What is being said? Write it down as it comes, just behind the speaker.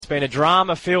been a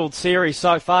drama-filled series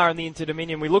so far in the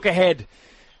Inter-Dominion. We look ahead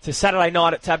to Saturday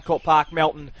night at Tabcorp Park,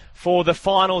 Melton, for the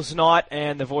finals night,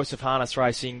 and the voice of harness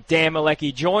racing, Dan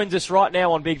Malecki, joins us right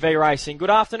now on Big V Racing. Good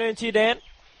afternoon to you, Dan.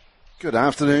 Good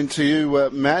afternoon to you,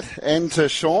 Matt, and to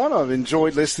Sean. I've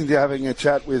enjoyed listening to you having a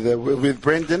chat with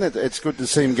Brendan. It's good to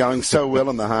see him going so well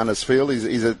in the harness field.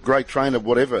 He's a great trainer,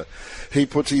 whatever he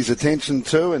puts his attention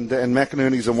to, and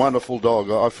McInerney's a wonderful dog.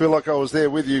 I feel like I was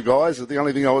there with you guys. The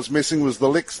only thing I was missing was the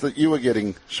licks that you were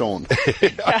getting, Sean.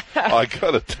 I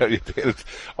got to tell you, Dan,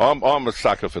 I'm a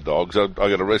sucker for dogs. I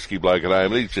got a rescue bloke at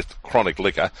home, and he's just a chronic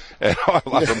licker, and I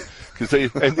love him.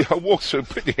 And I walk through,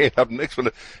 put your hand up next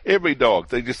to every dog.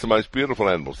 They're just the most beautiful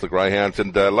animals, the greyhounds.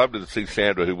 And lovely to see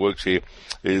Sandra, who works here,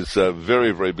 is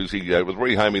very, very busy with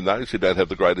rehoming those who don't have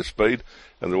the greatest speed.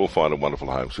 And they're all finding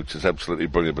wonderful homes, which is absolutely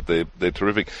brilliant. But they're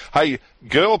terrific. Hey,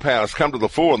 girl power's come to the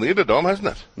fore on the Interdom, hasn't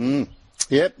it? Mm.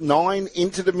 Yep, 9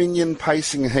 Inter-Dominion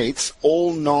pacing heats,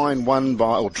 all 9 won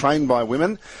by or trained by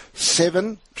women,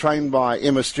 7 trained by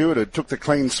Emma Stewart, who took the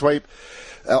clean sweep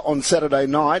on Saturday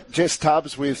night. Jess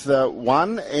Tubbs with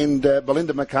 1, and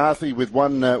Belinda McCarthy with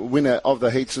 1 winner of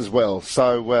the heats as well.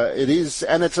 So it is,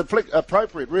 and it's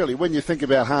appropriate really when you think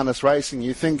about harness racing.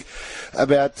 You think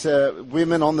about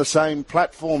women on the same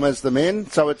platform as the men,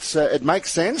 so it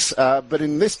makes sense. But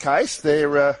in this case,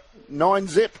 they're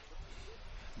 9-zip.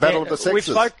 Battle of the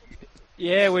sexes.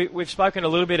 We've spoken a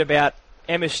little bit about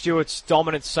Emma Stewart's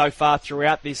dominance so far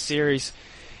throughout this series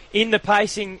in the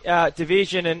pacing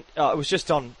division, and it was just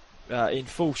on in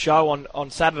full show on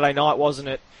Saturday night, wasn't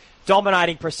it?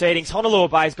 Dominating proceedings. Honolulu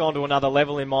Bay's gone to another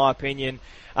level, in my opinion.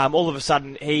 All of a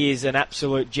sudden, he is an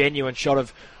absolute genuine shot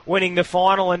of winning the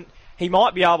final, and he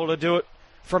might be able to do it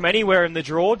from anywhere in the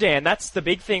draw, Dan. That's the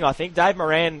big thing, I think. Dave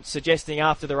Moran suggesting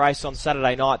after the race on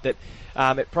Saturday night that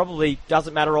it probably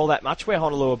doesn't matter all that much where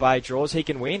Honolulu Bay draws. He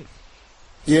can win.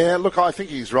 Yeah, look, I think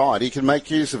he's right. He can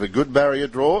make use of a good barrier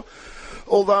draw.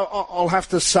 Although I'll have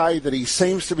to say that he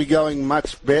seems to be going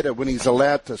much better when he's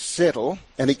allowed to settle,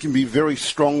 and he can be very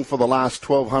strong for the last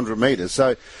 1,200 metres.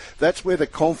 So that's where the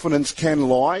confidence can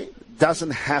lie.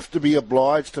 Doesn't have to be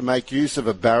obliged to make use of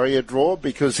a barrier draw,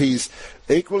 because he's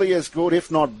equally as good,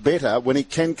 if not better, when he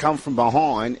can come from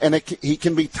behind, and he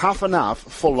can be tough enough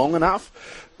for long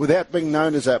enough without being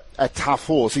known as a tough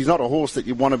horse. He's not a horse that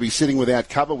you want to be sitting without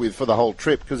cover with for the whole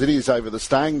trip, because it is over the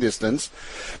staying distance,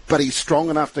 but he's strong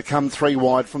enough to come 3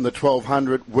 wide from the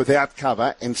 1,200 without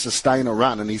cover and sustain a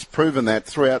run, and he's proven that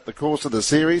throughout the course of the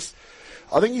series.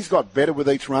 I think he's got better with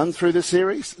each run through the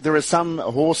series. There are some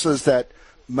horses that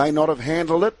may not have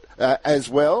handled it as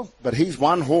well, but he's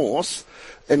one horse.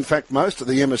 In fact, most of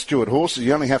the Emma Stewart horses,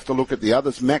 you only have to look at the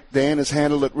others. Mac Dan has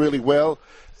handled it really well.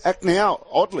 Now,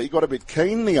 oddly, got a bit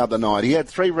keen the other night. He had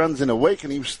 3 runs in a week,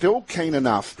 and he was still keen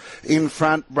enough in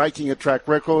front, breaking a track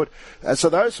record. So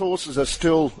those horses are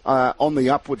still on the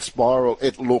upward spiral,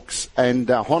 it looks. And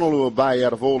Honolulu Bay,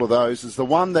 out of all of those, is the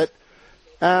one that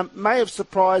may have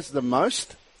surprised the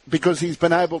most, because he's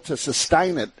been able to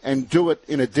sustain it and do it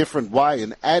in a different way,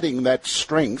 and adding that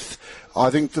strength, I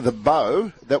think, to the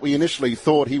bow that we initially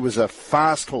thought he was a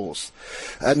fast horse,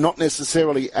 not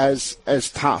necessarily as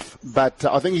tough. But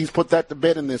I think he's put that to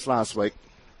bed in this last week.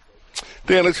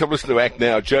 Dan, let's have a listen to Act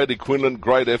Now. Jodie Quinlan,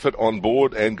 great effort on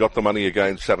board and got the money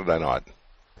again Saturday night.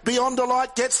 Beyond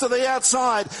Delight gets to the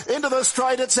outside. Into the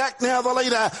straight, it's Act Now, the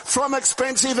leader. From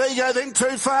Expensive Ego, then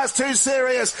Too Fast, Too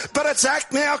Serious. But it's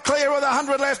Act Now clear with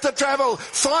 100 left to travel.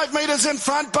 5 metres in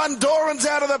front. Bundoran's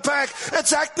out of the pack.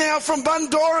 It's Act Now from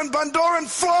Bundoran. Bundoran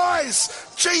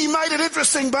flies. Gee, made it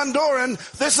interesting, Bundoran.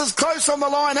 This is close on the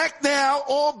line. Act Now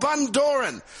or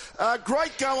Bundoran.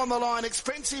 Great go on the line.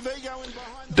 Expensive Ego in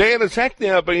behind. Dan, has Act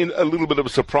Now been a little bit of a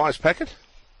surprise packet?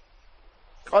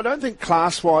 I don't think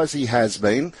class-wise he has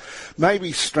been.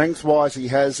 Maybe strength-wise he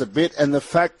has a bit, and the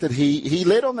fact that he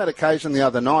led on that occasion the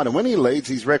other night, and when he leads,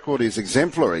 his record is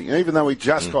exemplary. Even though he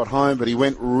just got home, but he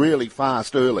went really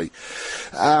fast early.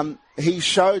 He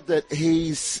showed that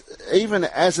he's, even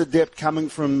as adept coming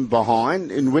from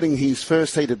behind, in winning his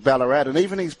first heat at Ballarat, and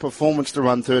even his performance to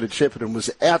run third at Shepparton was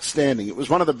outstanding. It was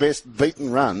one of the best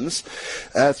beaten runs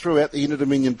throughout the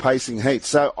Inter-Dominion pacing heat.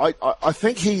 So I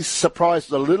think he's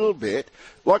surprised a little bit.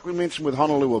 Like we mentioned with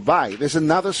Honolulu Bay, there's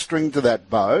another string to that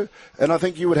bow, and I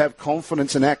think you would have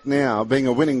confidence in Act Now being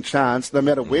a winning chance no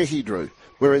matter where he drew.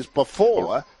 Whereas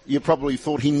before, you probably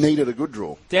thought he needed a good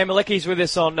draw. Dan Malecki's with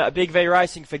us on Big V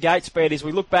Racing for Gatespeed as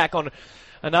we look back on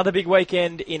another big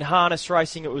weekend in harness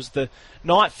racing. It was the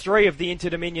night 3 of the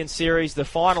Inter-Dominion Series. The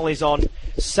final is on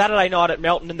Saturday night at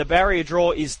Melton, and the barrier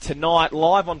draw is tonight,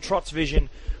 live on Trots Vision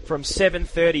from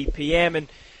 7:30 p.m. And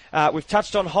We've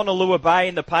touched on Honolulu Bay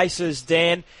and the paces,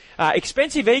 Dan.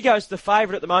 Expensive Ego's the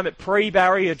favourite at the moment,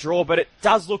 pre-barrier draw, but it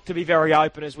does look to be very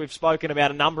open, as we've spoken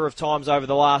about a number of times over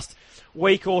the last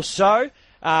week or so.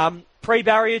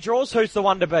 Pre-barrier draws, who's the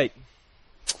one to beat?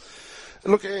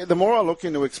 Look, the more I look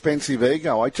into Expensive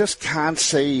Ego, I just can't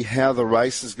see how the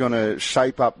race is going to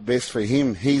shape up best for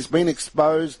him. He's been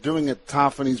exposed, doing it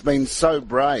tough, and he's been so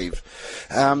brave.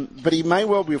 But he may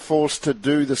well be forced to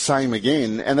do the same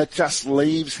again, and it just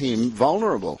leaves him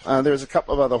vulnerable. There's a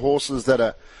couple of other horses that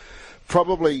are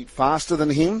probably faster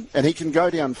than him, and he can go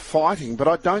down fighting, but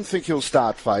I don't think he'll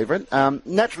start favourite.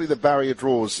 Naturally, the barrier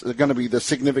draws are going to be the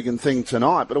significant thing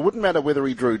tonight, but it wouldn't matter whether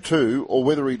he drew 2 or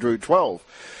whether he drew 12.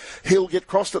 He'll get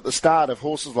crossed at the start if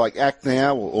horses like Act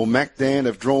Now or MacDan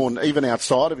have drawn even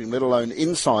outside of him, let alone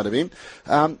inside of him.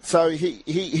 So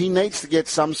he needs to get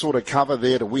some sort of cover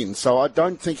there to win. So I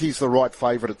don't think he's the right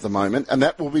favourite at the moment, and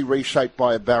that will be reshaped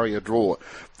by a barrier draw.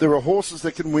 There are horses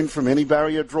that can win from any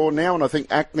barrier draw now, and I think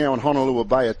Act Now and Honolulu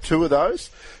Bay are 2 of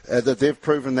those, that they've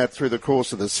proven that through the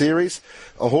course of the series.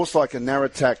 A horse like a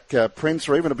Naratak Prince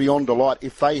or even a Beyond Delight,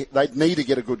 if they need to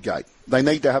get a good gate. They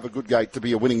need to have a good gate to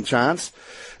be a winning chance.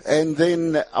 And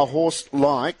then a horse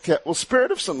like,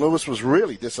 Spirit of St. Louis was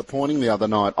really disappointing the other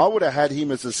night. I would have had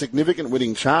him as a significant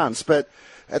winning chance, but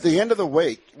at the end of the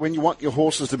week, when you want your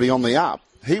horses to be on the up,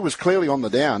 he was clearly on the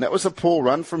down. That was a poor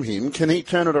run from him. Can he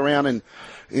turn it around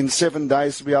in 7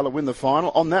 days to be able to win the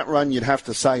final? On that run, you'd have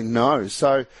to say no.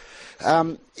 So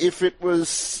if it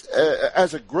was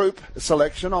as a group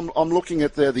selection, I'm looking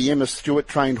at the Emma Stewart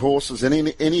trained horses, and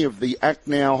any of the Act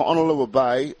Now, Honolulu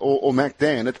Bay or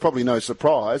MacDan, it's probably no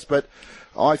surprise, but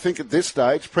I think at this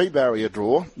stage, pre-barrier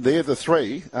draw, they're the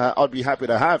 3 I'd be happy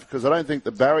to have, because I don't think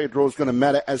the barrier draw is going to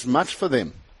matter as much for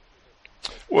them.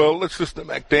 Well, let's listen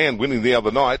to MacDan winning the other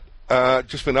night.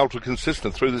 Just been ultra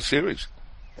consistent through the series.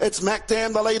 It's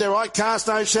MacDan, the leader. I Cast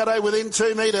No Shadow within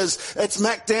 2 metres. It's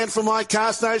MacDan from I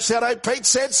Cast No Shadow. Pete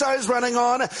Sedso's running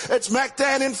on. It's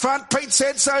MacDan in front. Pete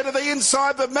Sedso to the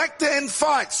inside, but MacDan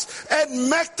fights. And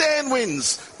MacDan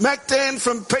wins. MacDan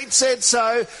from Pete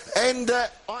Sedso and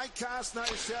I Cast No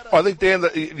Shadow. I think, Dan,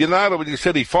 that you nailed it when you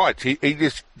said he fights. He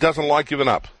just doesn't like giving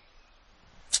up.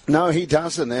 No, he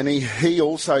doesn't, and he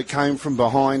also came from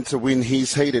behind to win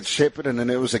his heat at Shepparton,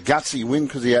 and it was a gutsy win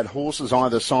because he had horses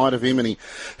either side of him, and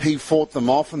he fought them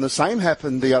off, and the same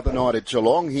happened the other night at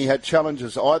Geelong. He had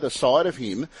challengers either side of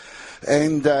him,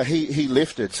 and he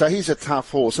lifted. So he's a tough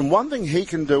horse. And one thing he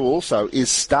can do also is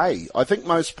stay. I think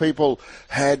most people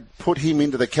had put him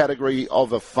into the category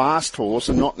of a fast horse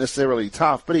and not necessarily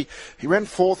tough, but he ran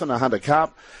 4th in a Hunter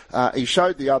Cup. He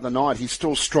showed the other night he's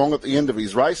still strong at the end of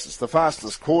his races. The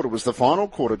fastest quarter was the final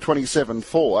quarter,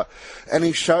 27.4, and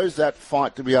he shows that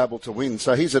fight to be able to win.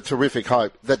 So he's a terrific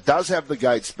hope that does have the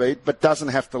gate speed but doesn't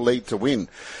have to lead to win.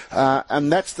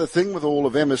 And that's the thing with all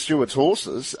of Emma Stewart's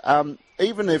horses.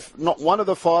 Even if not one of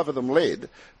the 5 of them led,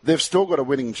 they've still got a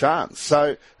winning chance.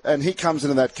 So, and he comes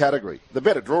into that category. The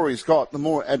better draw he's got, the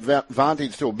more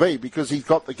advantage he'll be, because he's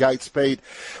got the gate speed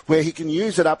where he can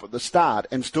use it up at the start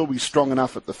and still be strong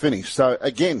enough at the finish. So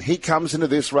again, he comes into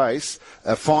this race,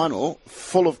 a final,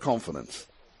 full of confidence.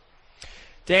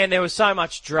 Dan, there was so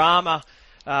much drama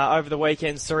over the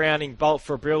weekend surrounding Bolt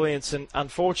for Brilliance, and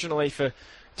unfortunately for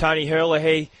Tony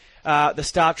Herlihy, the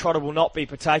Star Trotter will not be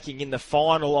partaking in the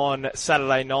final on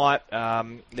Saturday night.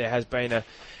 There has been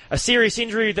a serious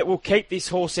injury that will keep this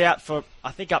horse out for,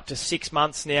 I think, up to 6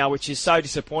 months now, which is so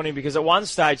disappointing because at one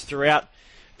stage throughout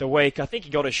the week, I think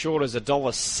he got as short as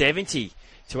 $1.70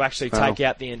 to actually take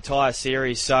out the entire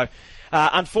series. So,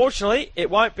 unfortunately,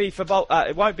 it won't be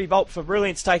Bolt for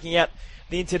Brilliance taking out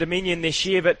the Inter-Dominion this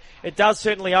year, but it does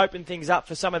certainly open things up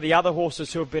for some of the other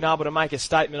horses who have been able to make a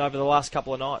statement over the last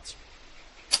couple of nights.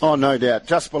 Oh, no doubt.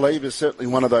 Just Believe is certainly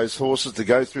one of those horses to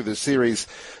go through the series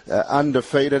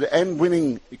undefeated and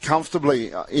winning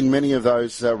comfortably in many of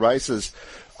those races.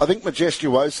 I think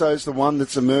Majestuoso is the one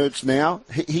that's emerged now.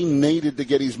 He needed to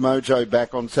get his mojo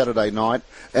back on Saturday night,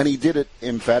 and he did it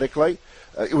emphatically.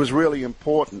 It was really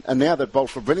important. And now that Bolt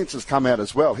for Brilliance has come out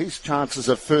as well, his chances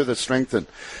are further strengthened.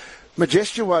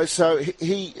 Majestuoso,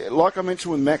 he, like I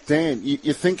mentioned with MacDan,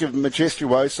 you think of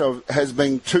Majestuoso has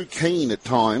been too keen at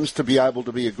times to be able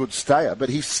to be a good stayer, but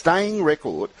his staying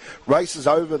record, races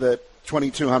over the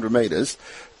 2,200 metres,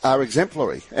 are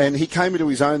exemplary. And he came into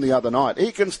his own the other night.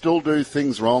 He can still do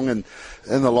things wrong and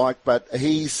the like, but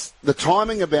the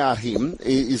timing about him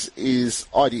is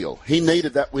ideal. He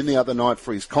needed that win the other night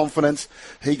for his confidence.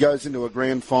 He goes into a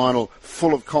grand final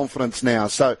full of confidence now.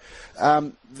 So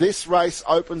This race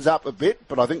opens up a bit,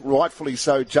 but I think rightfully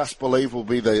so, Just Believe will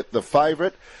be the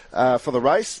favourite for the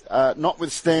race.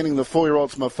 Notwithstanding the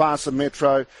 4-year-olds Mufasa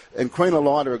Metro and Queen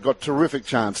Elida have got terrific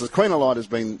chances. Queen Elida has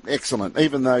been excellent,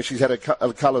 even though she's had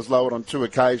her colours lowered on 2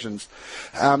 occasions.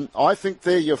 I think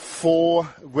they're your 4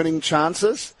 winning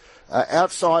chances.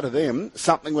 Outside of them,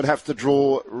 something would have to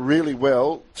draw really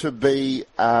well to be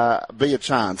a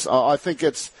chance. I think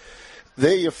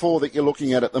they're your 4 that you're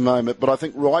looking at the moment, but I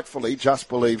think rightfully Just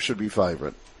Believe should be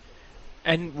favourite.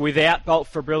 And without Bolt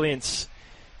for Brilliance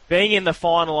being in the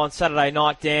final on Saturday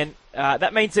night, Dan,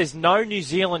 that means there's no New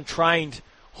Zealand trained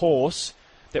horse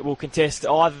that will contest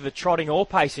either the trotting or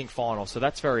pacing final, so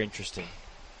that's very interesting.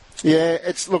 Yeah,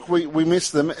 we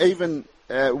miss them. Even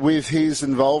with his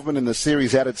involvement in the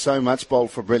series added so much,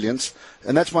 Bolt for Brilliance,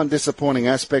 and that's one disappointing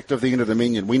aspect of the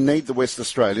Inter-Dominion. We need the West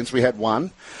Australians. We had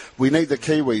one. We need the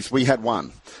Kiwis. We had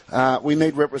one. We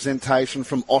need representation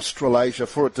from Australasia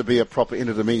for it to be a proper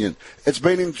Inter-Dominion. It's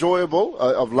been enjoyable.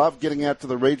 I've loved getting out to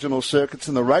the regional circuits,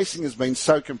 and the racing has been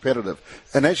so competitive.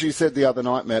 And as you said the other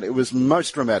night, Matt, it was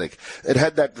most dramatic. It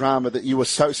had that drama that you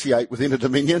associate with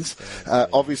Inter-Dominions,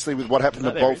 obviously with what happened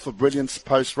to Bolt for Brilliance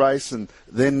post-race, and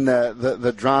then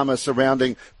the drama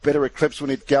surrounding Better Eclipse when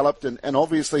it galloped, and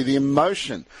obviously the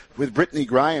emotion with Brittany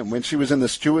Graham when she was in the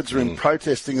stewards' room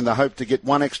protesting in the hope to get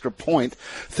 1 extra point,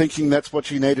 thinking that's what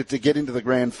she needed to get into the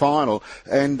grand final.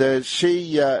 And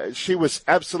she was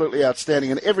absolutely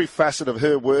outstanding in every facet of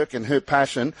her work and her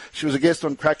passion. She was a guest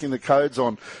on Cracking the Codes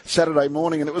on Saturday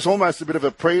morning, and it was almost a bit of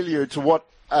a prelude to what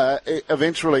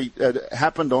eventually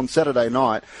happened on Saturday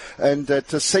night, and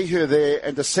to see her there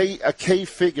and to see a key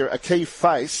figure, a key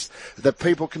face that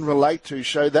people can relate to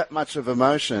show that much of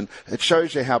emotion, it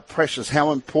shows you how precious,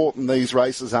 how important these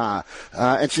races are.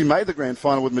 And she made the grand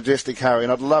final with Majestic Harry,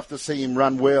 and I'd love to see him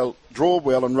run well, draw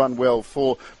well and run well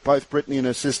for both Brittany and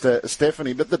her sister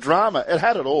Stephanie. But the drama, it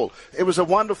had it all. It was a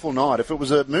wonderful night. If it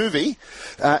was a movie,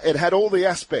 it had all the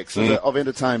aspects of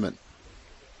entertainment.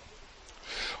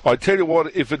 I tell you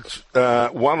what, if it's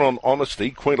one on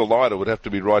honesty, Queen Elida would have to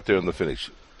be right there in the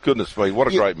finish. Goodness me, what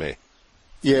a great mare.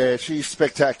 Yeah, she's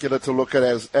spectacular to look at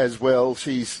as well.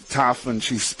 She's tough and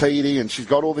she's speedy and she's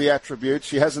got all the attributes.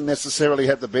 She hasn't necessarily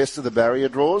had the best of the barrier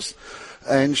draws,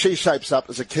 and she shapes up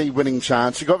as a key winning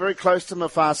chance. She got very close to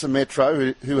Mufasa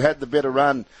Metro, who had the better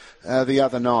run the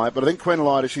other night. But I think Queen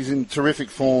Elida, she's in terrific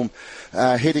form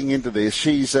heading into this.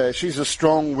 She's a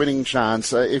strong winning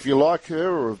chance. If you like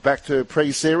her or have backed her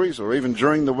pre-series or even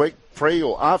during the week, pre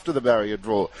or after the barrier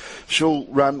draw, she'll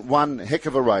run one heck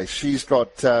of a race. She's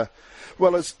got,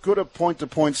 as good a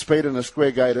point-to-point speed in a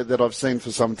square gator that I've seen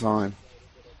for some time.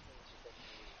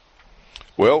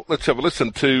 Well, let's have a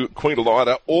listen to Queen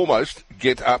Elida almost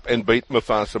get up and beat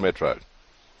Mufasa Metro.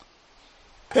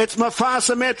 It's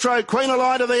Mufasa Metro. Queen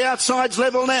Elida, the outside's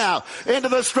level now. Into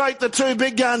the straight, the 2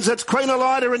 big guns. It's Queen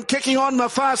Elida and kicking on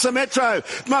Mufasa Metro.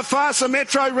 Mufasa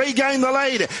Metro regained the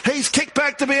lead. He's kicked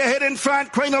back to be ahead in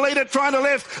front. Queen Elida trying to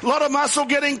left. Lot of muscle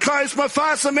getting close.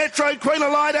 Mufasa Metro, Queen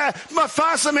Elida.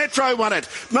 Mufasa Metro won it.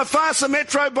 Mufasa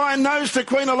Metro by a nose to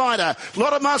Queen Elida.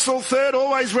 Lot of muscle third,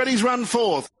 Always Ready's run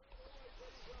fourth.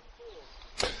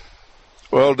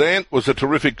 Well, Dan, was a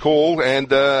terrific call and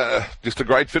just a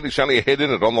great finish, only a head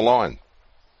in it on the line.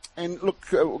 And look,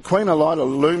 Queen Elida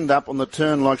loomed up on the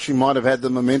turn like she might have had the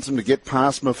momentum to get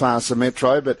past Mufasa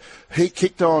Metro, but he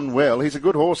kicked on well. He's a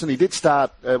good horse, and he did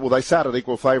start, they started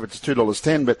equal favourites,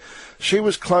 $2.10, but she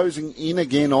was closing in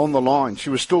again on the line. She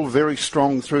was still very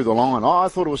strong through the line. I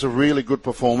thought it was a really good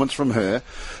performance from her.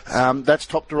 That's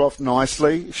topped her off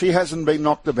nicely. She hasn't been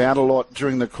knocked about a lot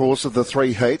during the course of the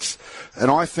 3 heats,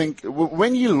 and I think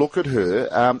when you look at her,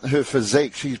 her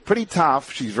physique, she's pretty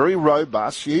tough. She's very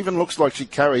robust. She even looks like she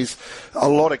carries a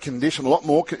lot of condition, a lot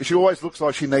more. She always looks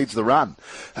like she needs the run.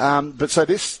 But so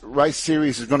this race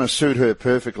series is going to suit her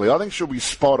perfectly. I think she'll be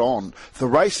spot on. The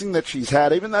racing that she's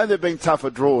had, even though they've been tougher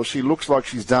draws, she looks like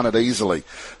she's done it easily.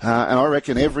 And I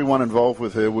reckon everyone involved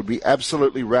with her would be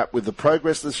absolutely wrapped with the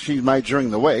progress that she's made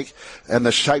during the week and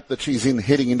the shape that she's in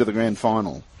heading into the grand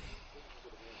final.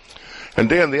 And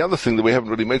Dan, the other thing that we haven't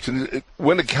really mentioned is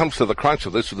when it comes to the crunch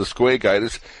of this with the square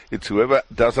gators, it's whoever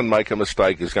doesn't make a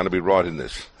mistake is going to be right in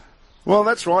this. Well,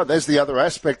 that's right. There's the other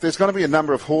aspect. There's going to be a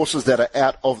number of horses that are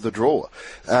out of the draw.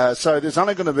 So there's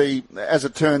only going to be, as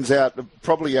it turns out,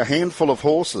 probably a handful of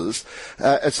horses.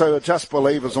 So Just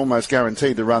Believe is almost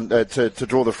guaranteed to run to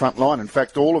draw the front line. In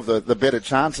fact, all of the better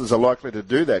chances are likely to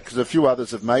do that because a few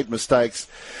others have made mistakes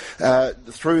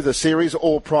through the series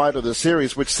or prior to the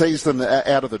series, which sees them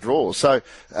out of the draw. So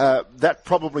that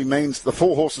probably means the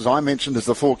 4 horses I mentioned as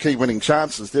the 4 key winning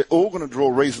chances, they're all going to draw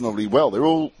reasonably well.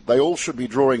 They all should be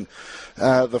drawing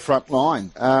the front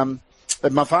line.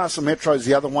 But Mufasa Metro is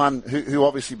the other one who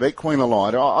obviously beat Queen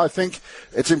Elida. I think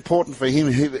it's important for him,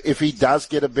 if he does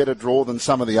get a better draw than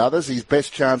some of the others, his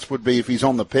best chance would be if he's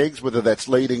on the pegs, whether that's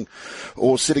leading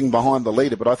or sitting behind the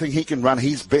leader. But I think he can run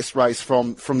his best race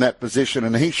from that position,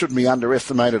 and he shouldn't be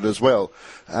underestimated as well.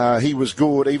 He was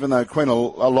good, even though Queen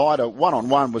Elida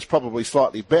one-on-one was probably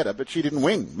slightly better, but she didn't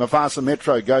win. Mufasa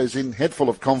Metro goes in head full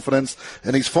of confidence,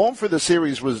 and his form for the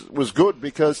series was good,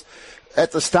 because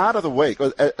at the start of the week,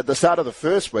 at the start of the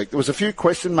first week, there was a few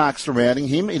question marks surrounding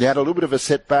him. He'd had a little bit of a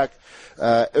setback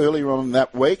earlier on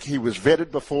that week. He was vetted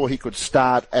before he could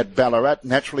start at Ballarat.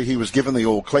 Naturally, he was given the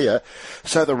all clear.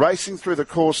 So the racing through the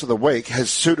course of the week has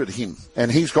suited him,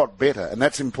 and he's got better, and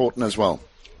that's important as well.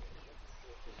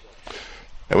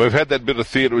 And we've had that bit of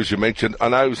theatre, as you mentioned. I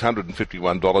know it was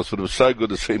 $151, but it was so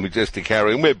good to see Majestic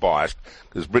Harry, and we're biased,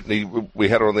 because Brittany, we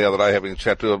had her on the other day having a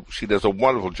chat to her. She does a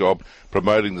wonderful job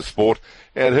promoting the sport.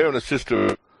 And her and her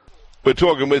sister, we're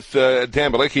talking with Dan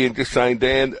Bilecki, and just saying,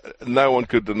 Dan, no one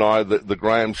could deny the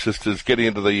Graham sisters getting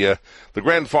into the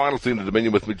grand finals in the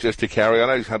Dominion with Majestic Harry. I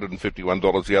know it's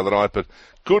 $151 the other night, but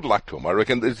good luck to them. I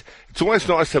reckon it's always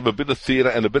nice to have a bit of theatre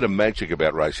and a bit of magic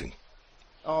about racing.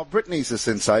 Oh, Brittany's a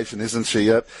sensation, isn't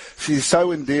she? She's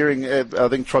so endearing. I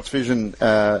think Trots Vision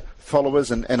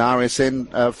followers and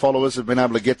RSN followers have been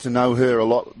able to get to know her a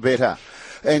lot better.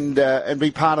 And be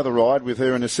part of the ride with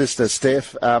her and her sister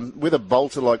Steph, with a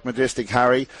bolter like Majestic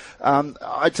Harry.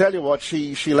 I tell you what,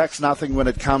 she lacks nothing when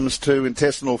it comes to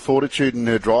intestinal fortitude in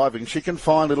her driving. She can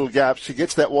find little gaps. She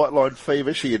gets that white line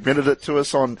fever. She admitted it to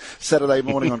us on Saturday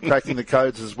morning on Cracking the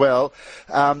Codes as well.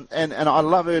 And I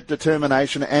love her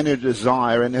determination and her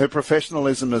desire and her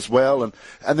professionalism as well.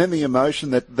 And then the emotion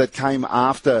that came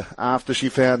after she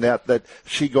found out that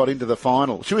she got into the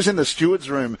final. She was in the steward's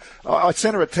room. I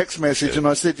sent her a text message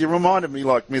and I said, you reminded me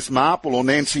like Miss Marple or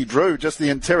Nancy Drew, just the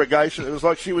interrogation. It was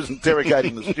like she was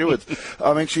interrogating the stewards.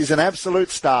 I mean, she's an absolute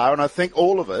star, and I think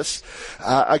all of us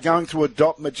are going to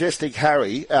adopt Majestic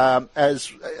Harry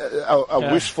as a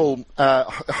wishful,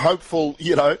 hopeful,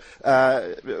 winner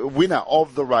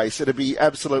of the race. It'd be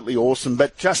absolutely awesome.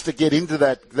 But just to get into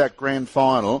that grand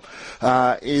final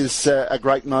is a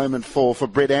great moment for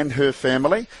Brett and her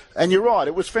family. And you're right,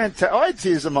 it was fantastic. I had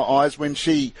tears in my eyes when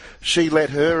she let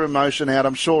her emotion out.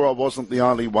 I'm sure I wasn't the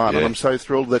only one, and I'm so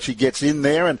thrilled that she gets in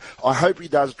there, and I hope he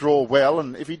does draw well,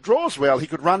 and if he draws well, he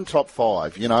could run top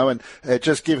 5, and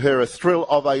just give her a thrill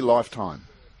of a lifetime.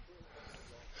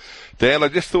 Dan, I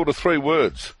just thought of 3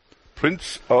 words.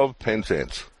 Prince of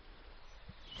Penzance.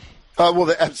 Oh,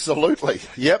 well, absolutely.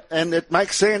 Yep, and it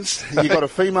makes sense. You've got a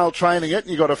female training it, and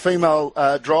you've got a female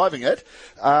driving it.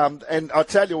 And I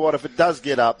tell you what, if it does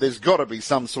get up, there's got to be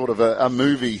some sort of a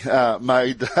movie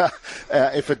made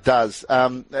if it does.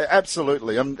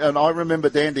 Absolutely. And I remember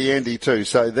Dandy Andy too.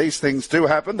 So these things do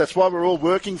happen. That's why we're all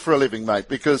working for a living, mate,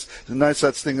 because there's no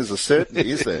such thing as a certainty,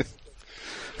 is there?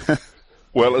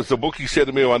 Well, as the bookie said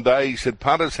to me one day, he said,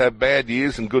 punters have bad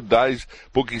years and good days.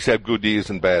 Bookies have good years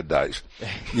and bad days.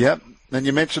 Yep. And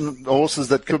you mentioned horses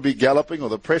that could be galloping or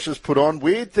the pressure's put on.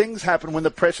 Weird things happen when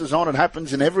the pressure's on. It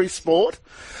happens in every sport,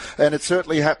 and it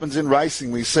certainly happens in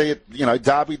racing. We see it,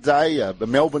 Derby Day, the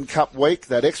Melbourne Cup week,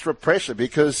 that extra pressure,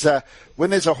 because when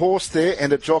there's a horse there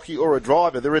and a jockey or a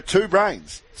driver, there are 2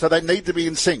 brains, so they need to be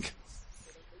in sync.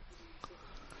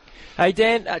 Hey,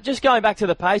 Dan, just going back to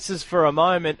the paces for a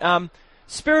moment.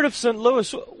 Spirit of St. Louis,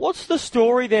 what's the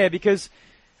story there? Because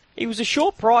he was a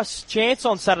short price chance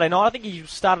on Saturday night. I think he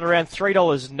started around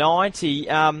 $3.90,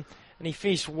 and he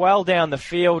finished well down the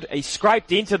field. He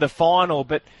scraped into the final,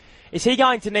 but is he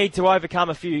going to need to overcome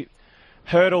a few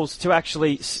hurdles to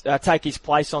actually take his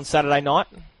place on Saturday night?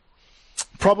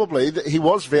 Probably. He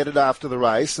was vetted after the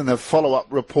race, and a follow-up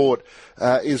report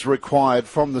is required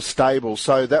from the stable,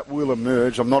 so that will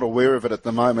emerge. I'm not aware of it at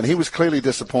the moment. He was clearly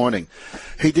disappointing.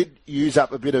 He did use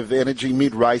up a bit of energy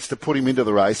mid-race to put him into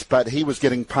the race, but he was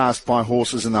getting passed by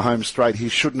horses in the home straight he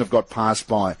shouldn't have got passed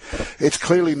by. It's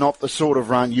clearly not the sort of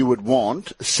run you would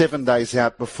want 7 days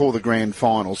out before the grand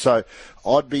final, so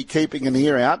I'd be keeping an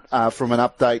ear out from an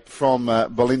update from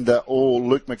Belinda or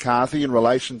Luke McCarthy in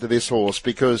relation to this horse,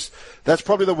 because that's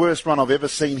probably the worst run I've ever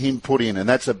seen him put in, and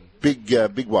that's a big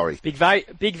worry. Big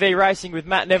V Racing with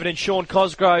Matt Nevin and Sean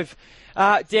Cosgrove.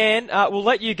 Dan, we'll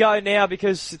let you go now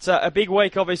because it's a big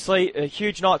week, obviously. A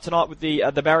huge night tonight with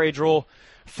the barrier draw.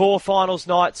 4 finals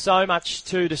night. So much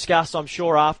to discuss, I'm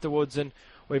sure, afterwards, and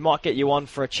we might get you on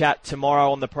for a chat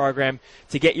tomorrow on the program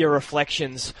to get your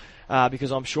reflections,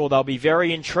 because I'm sure they'll be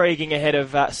very intriguing ahead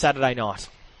of Saturday night.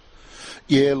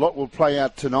 Yeah, a lot will play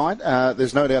out tonight.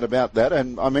 There's no doubt about that.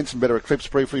 And I mentioned Better Eclipse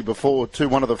briefly before to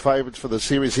one of the favourites for the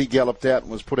series. He galloped out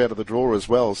and was put out of the draw as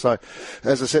well. So,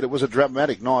 as I said, it was a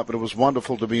dramatic night, but it was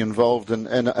wonderful to be involved and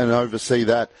oversee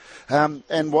that.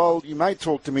 And while you may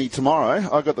talk to me tomorrow,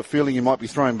 I got the feeling you might be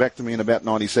throwing back to me in about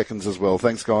 90 seconds as well.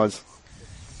 Thanks, guys.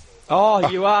 Oh,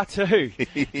 you are too.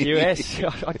 Yes.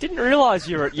 I didn't realise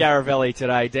you were at Yarra Valley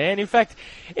today, Dan. In fact,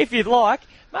 if you'd like,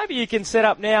 maybe you can set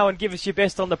up now and give us your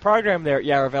best on the program there at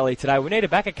Yarra Valley today. We need to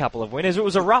back a couple of winners. It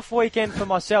was a rough weekend for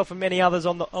myself and many others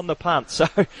on the punt, so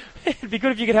it'd be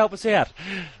good if you could help us out.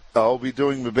 I'll be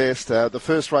doing my best. The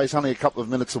first race only a couple of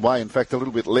minutes away, in fact a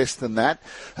little bit less than that.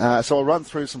 So I'll run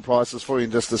through some prices for you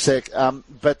in just a sec.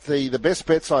 But the best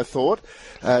bets I thought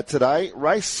today,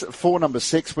 race 4, number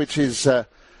 6, which is...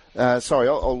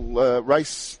 I'll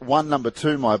race 1, number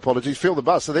 2, my apologies. Feel the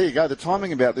Buzz. So there you go. The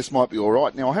timing about this might be all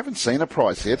right. Now, I haven't seen a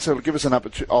price yet, so it'll give us an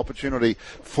opportunity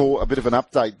for a bit of an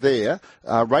update there.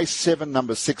 Race 7,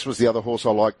 number 6 was the other horse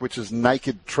I like, which is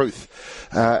Naked Truth.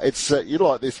 You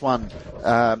like this one,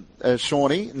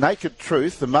 Shawnee. Naked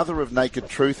Truth, the mother of Naked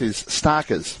Truth is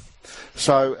Starkers.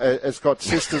 So it's got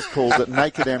sisters called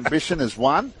Naked Ambition is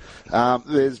one.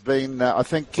 There's been, I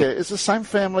think, it's the same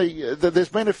family. There's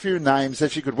been a few names,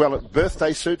 as you could well.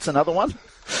 Birthday Suit's another one.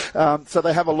 So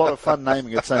they have a lot of fun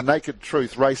naming it. So Naked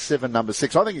Truth, race 7, number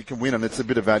 6. I think you can win, and it's a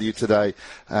bit of value today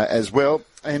as well.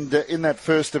 And in that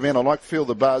first event, I like Feel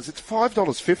the Buzz. It's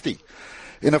 $5.50.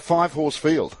 In a 5-horse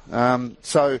field.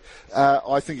 So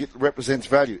I think it represents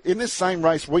value. In this same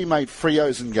race, we made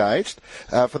Frio's engaged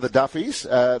for the Duffies.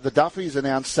 The Duffies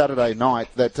announced Saturday night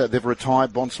that they've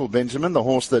retired Bonsall Benjamin, the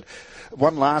horse that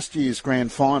won last year's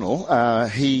grand final.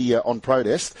 He on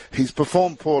protest. He's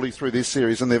performed poorly through this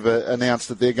series, and they've announced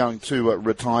that they're going to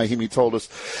retire him. They told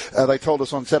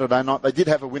us on Saturday night. They did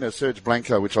have a winner, Serge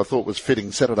Blanco, which I thought was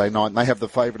fitting Saturday night. And they have the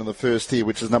favourite in the first here,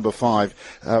 which is number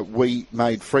 5. We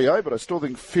made Frio, but I still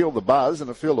think Feel the Buzz and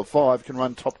a Feel the 5 can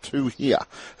run top 2 here,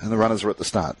 and the runners are at the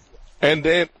start. And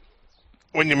Dan,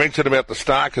 when you mentioned about the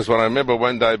Starkers, when I remember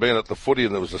one day being at the footy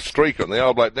and there was a streaker, and the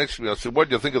old bloke next to me, I said, "What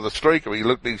do you think of the streaker?" He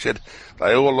looked at me and said,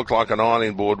 "They all look like an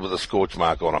ironing board with a scorch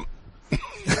mark on them."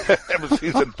 That was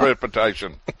his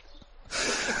interpretation.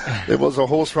 There was a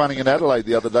horse running in Adelaide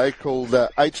the other day called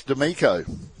H. D'Amico.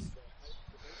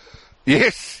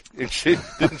 Yes, and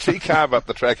didn't she carve up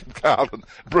the track at Carlton?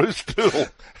 Bruce Toole.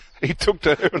 He took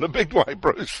to her in a big way,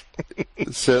 Bruce.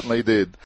 It certainly did.